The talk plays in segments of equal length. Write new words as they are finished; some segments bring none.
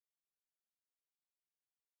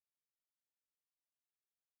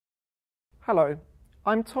Hello,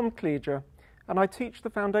 I'm Tom Klidzia and I teach the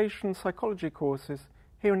Foundation Psychology courses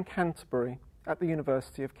here in Canterbury at the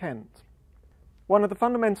University of Kent. One of the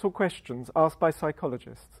fundamental questions asked by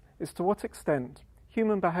psychologists is to what extent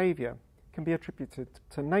human behaviour can be attributed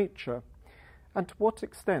to nature and to what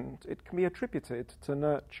extent it can be attributed to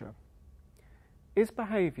nurture. Is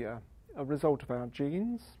behaviour a result of our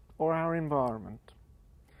genes or our environment?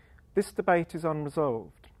 This debate is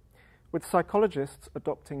unresolved, with psychologists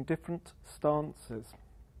adopting different stances.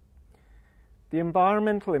 The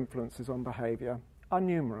environmental influences on behaviour are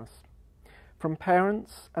numerous, from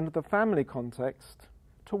parents and the family context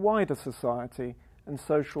to wider society and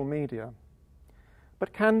social media.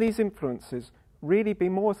 But can these influences really be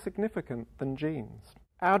more significant than genes?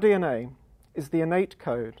 Our DNA is the innate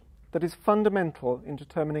code that is fundamental in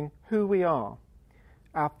determining who we are,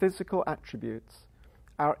 our physical attributes,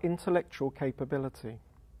 our intellectual capability.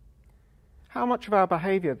 How much of our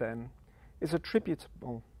behaviour, then, is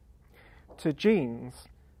attributable to genes,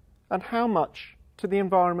 and how much to the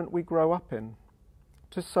environment we grow up in,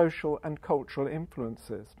 to social and cultural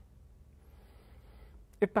influences?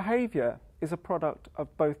 If behaviour is a product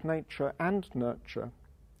of both nature and nurture,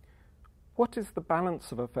 what is the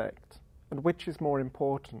balance of effect, and which is more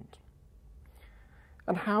important?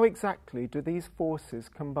 And how exactly do these forces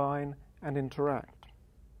combine and interact?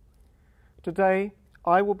 Today,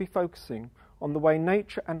 I will be focusing on the way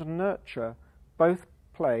nature and nurture both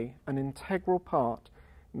play an integral part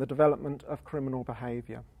in the development of criminal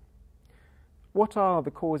behaviour. What are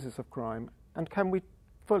the causes of crime, and can we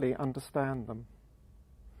fully understand them?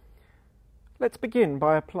 Let's begin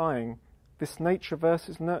by applying this nature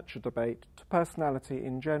versus nurture debate to personality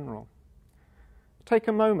in general. Take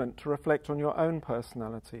a moment to reflect on your own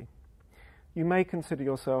personality. You may consider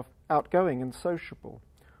yourself outgoing and sociable,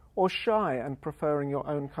 or shy and preferring your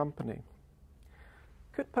own company.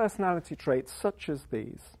 Could personality traits such as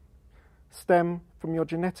these stem from your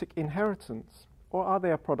genetic inheritance, or are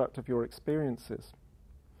they a product of your experiences?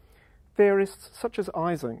 Theorists such as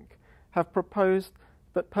Eysenck have proposed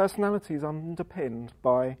that personality is underpinned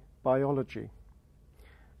by biology.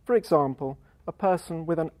 For example, a person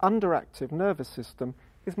with an underactive nervous system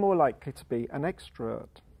is more likely to be an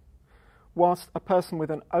extrovert, whilst a person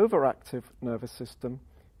with an overactive nervous system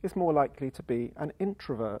is more likely to be an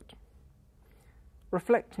introvert.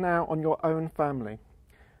 Reflect now on your own family.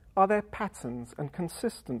 Are there patterns and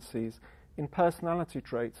consistencies in personality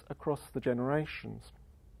traits across the generations?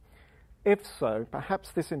 If so,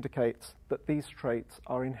 perhaps this indicates that these traits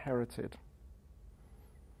are inherited.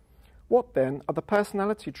 What then are the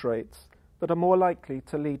personality traits that are more likely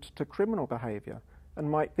to lead to criminal behaviour, and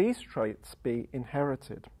might these traits be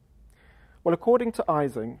inherited? Well, according to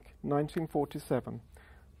Eysenck, 1947,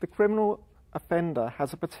 the criminal offender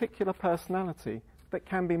has a particular personality that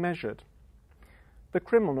can be measured. The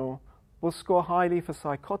criminal will score highly for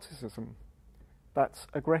psychoticism, that's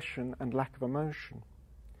aggression and lack of emotion,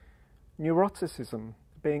 neuroticism,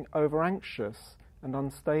 being over-anxious and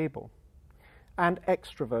unstable, and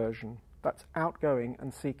extroversion, that's outgoing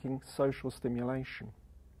and seeking social stimulation.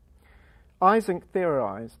 Eysenck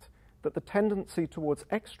theorized that the tendency towards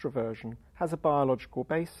extroversion has a biological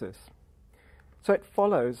basis. So it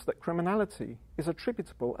follows that criminality is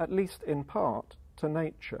attributable, at least in part, to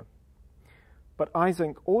nature. But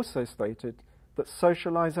Eysenck also stated that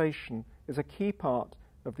socialization is a key part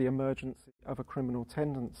of the emergence of a criminal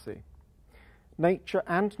tendency. Nature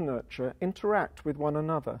and nurture interact with one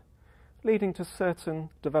another, leading to certain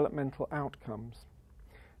developmental outcomes.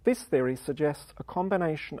 This theory suggests a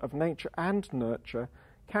combination of nature and nurture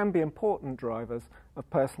can be important drivers of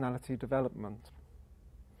personality development.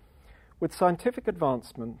 With scientific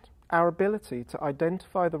advancement, our ability to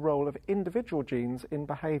identify the role of individual genes in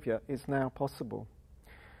behaviour is now possible.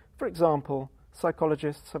 For example,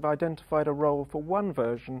 psychologists have identified a role for one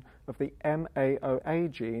version of the MAOA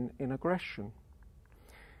gene in aggression.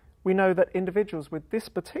 We know that individuals with this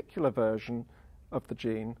particular version of the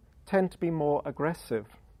gene tend to be more aggressive.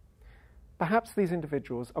 Perhaps these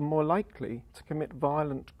individuals are more likely to commit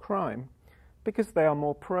violent crime because they are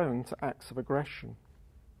more prone to acts of aggression.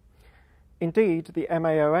 Indeed, the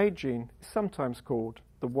MAOA gene is sometimes called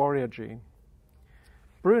the warrior gene.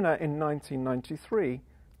 Brunner in 1993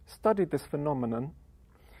 studied this phenomenon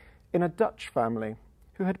in a Dutch family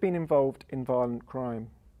who had been involved in violent crime.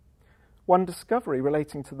 One discovery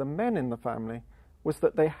relating to the men in the family was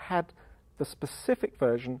that they had the specific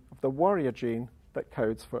version of the warrior gene that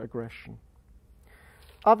codes for aggression.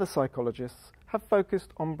 Other psychologists have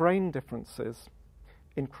focused on brain differences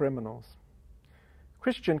in criminals.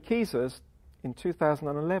 Christian Kiesers in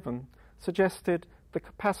 2011 suggested the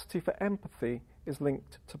capacity for empathy is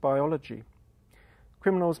linked to biology.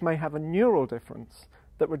 Criminals may have a neural difference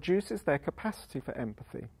that reduces their capacity for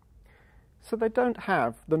empathy, so they don't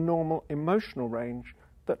have the normal emotional range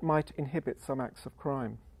that might inhibit some acts of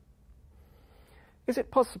crime. Is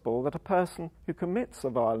it possible that a person who commits a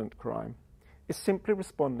violent crime is simply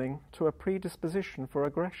responding to a predisposition for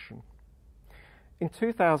aggression? In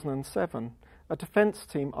 2007, a defence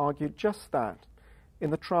team argued just that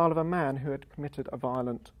in the trial of a man who had committed a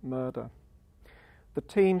violent murder. The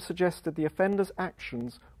team suggested the offender's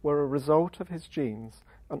actions were a result of his genes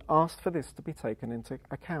and asked for this to be taken into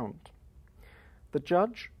account. The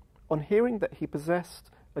judge, on hearing that he possessed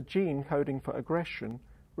a gene coding for aggression,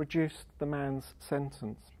 reduced the man's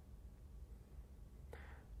sentence.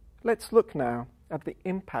 Let's look now at the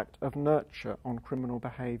impact of nurture on criminal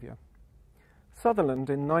behaviour. Sutherland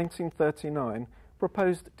in 1939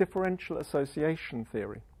 proposed differential association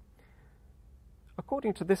theory.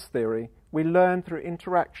 According to this theory, we learn through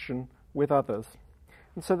interaction with others,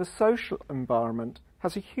 and so the social environment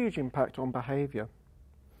has a huge impact on behaviour.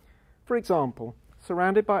 For example,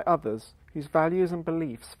 surrounded by others whose values and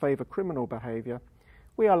beliefs favour criminal behaviour,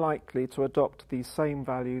 we are likely to adopt these same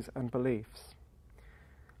values and beliefs.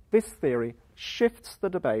 This theory shifts the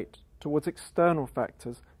debate towards external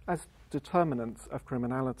factors as determinants of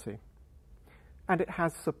criminality, and it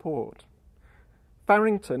has support.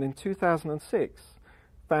 Farrington in 2006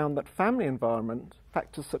 found that family environment,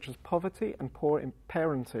 factors such as poverty and poor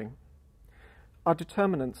parenting, are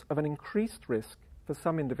determinants of an increased risk for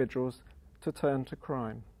some individuals to turn to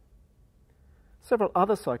crime. Several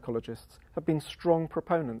other psychologists have been strong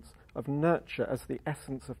proponents of nurture as the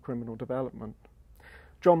essence of criminal development.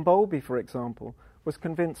 John Bowlby, for example, was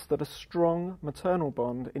convinced that a strong maternal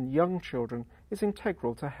bond in young children is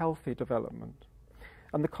integral to healthy development,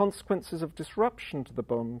 and the consequences of disruption to the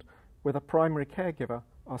bond with a primary caregiver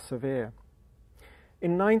are severe.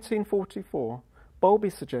 In 1944, Bowlby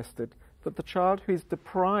suggested that the child who is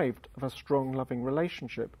deprived of a strong, loving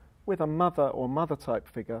relationship with a mother or mother-type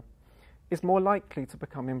figure is more likely to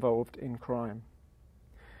become involved in crime.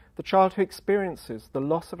 The child who experiences the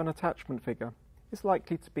loss of an attachment figure is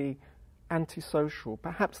likely to be antisocial,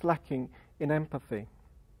 perhaps lacking in empathy.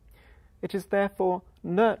 It is therefore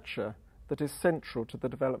nurture that is central to the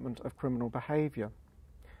development of criminal behaviour.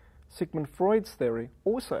 Sigmund Freud's theory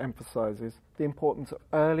also emphasises the importance of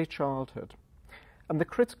early childhood and the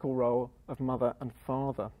critical role of mother and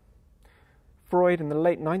father. Freud in the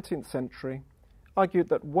late 19th century argued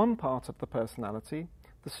that one part of the personality,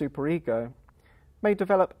 the superego, may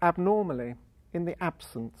develop abnormally in the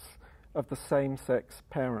absence of the same-sex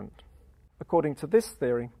parent. According to this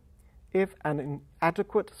theory, if an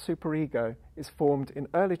inadequate superego is formed in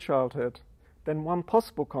early childhood, then one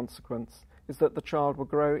possible consequence is that the child will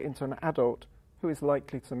grow into an adult who is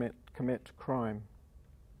likely to commit crime.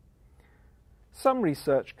 Some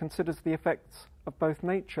research considers the effects of both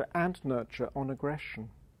nature and nurture on aggression.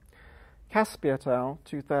 Caspi et al.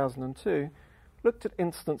 2002 looked at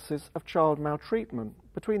instances of child maltreatment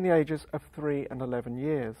between the ages of 3 and 11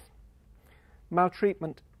 years.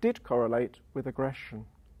 Maltreatment did correlate with aggression.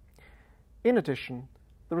 In addition,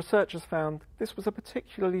 the researchers found this was a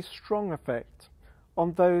particularly strong effect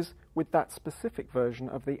on those with that specific version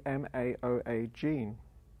of the MAOA gene.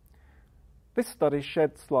 This study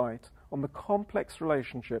sheds light on the complex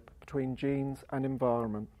relationship between genes and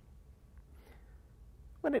environment.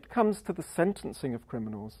 When it comes to the sentencing of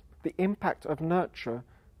criminals, the impact of nurture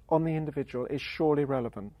on the individual is surely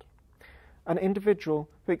relevant. An individual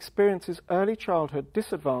who experiences early childhood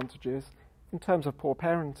disadvantages in terms of poor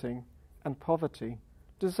parenting and poverty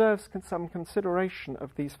deserves some consideration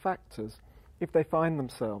of these factors if they find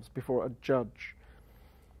themselves before a judge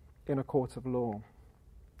in a court of law.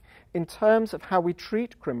 In terms of how we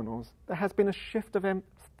treat criminals, there has been a shift of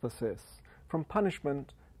emphasis from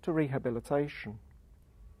punishment to rehabilitation.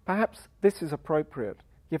 Perhaps this is appropriate,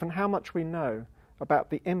 given how much we know about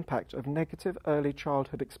the impact of negative early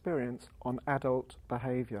childhood experience on adult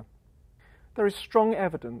behaviour. There is strong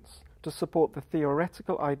evidence to support the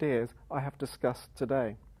theoretical ideas I have discussed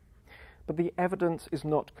today, but the evidence is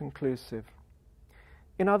not conclusive.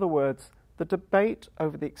 In other words, the debate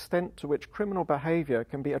over the extent to which criminal behaviour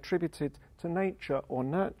can be attributed to nature or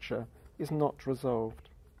nurture is not resolved.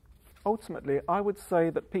 Ultimately, I would say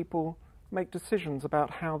that people make decisions about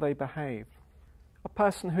how they behave. A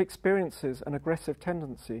person who experiences an aggressive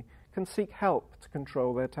tendency can seek help to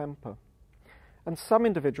control their temper. And some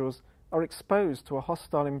individuals are exposed to a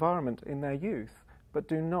hostile environment in their youth, but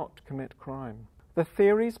do not commit crime. The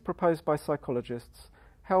theories proposed by psychologists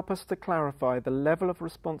help us to clarify the level of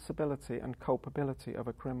responsibility and culpability of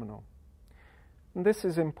a criminal. And this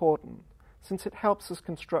is important, since it helps us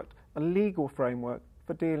construct a legal framework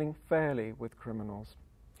for dealing fairly with criminals.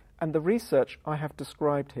 And the research I have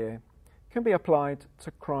described here can be applied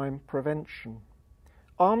to crime prevention.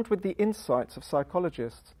 Armed with the insights of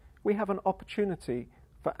psychologists, we have an opportunity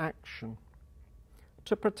for action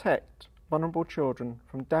to protect vulnerable children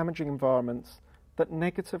from damaging environments that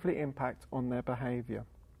negatively impact on their behaviour.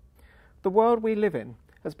 The world we live in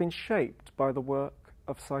has been shaped by the work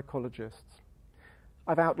of psychologists.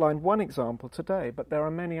 I've outlined one example today, but there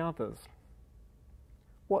are many others.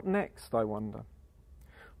 What next, I wonder?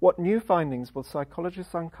 What new findings will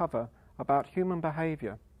psychologists uncover about human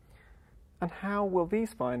behaviour? And how will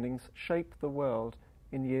these findings shape the world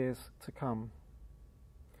in years to come?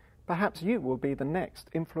 Perhaps you will be the next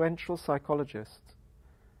influential psychologist,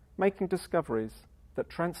 making discoveries that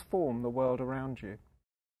transform the world around you.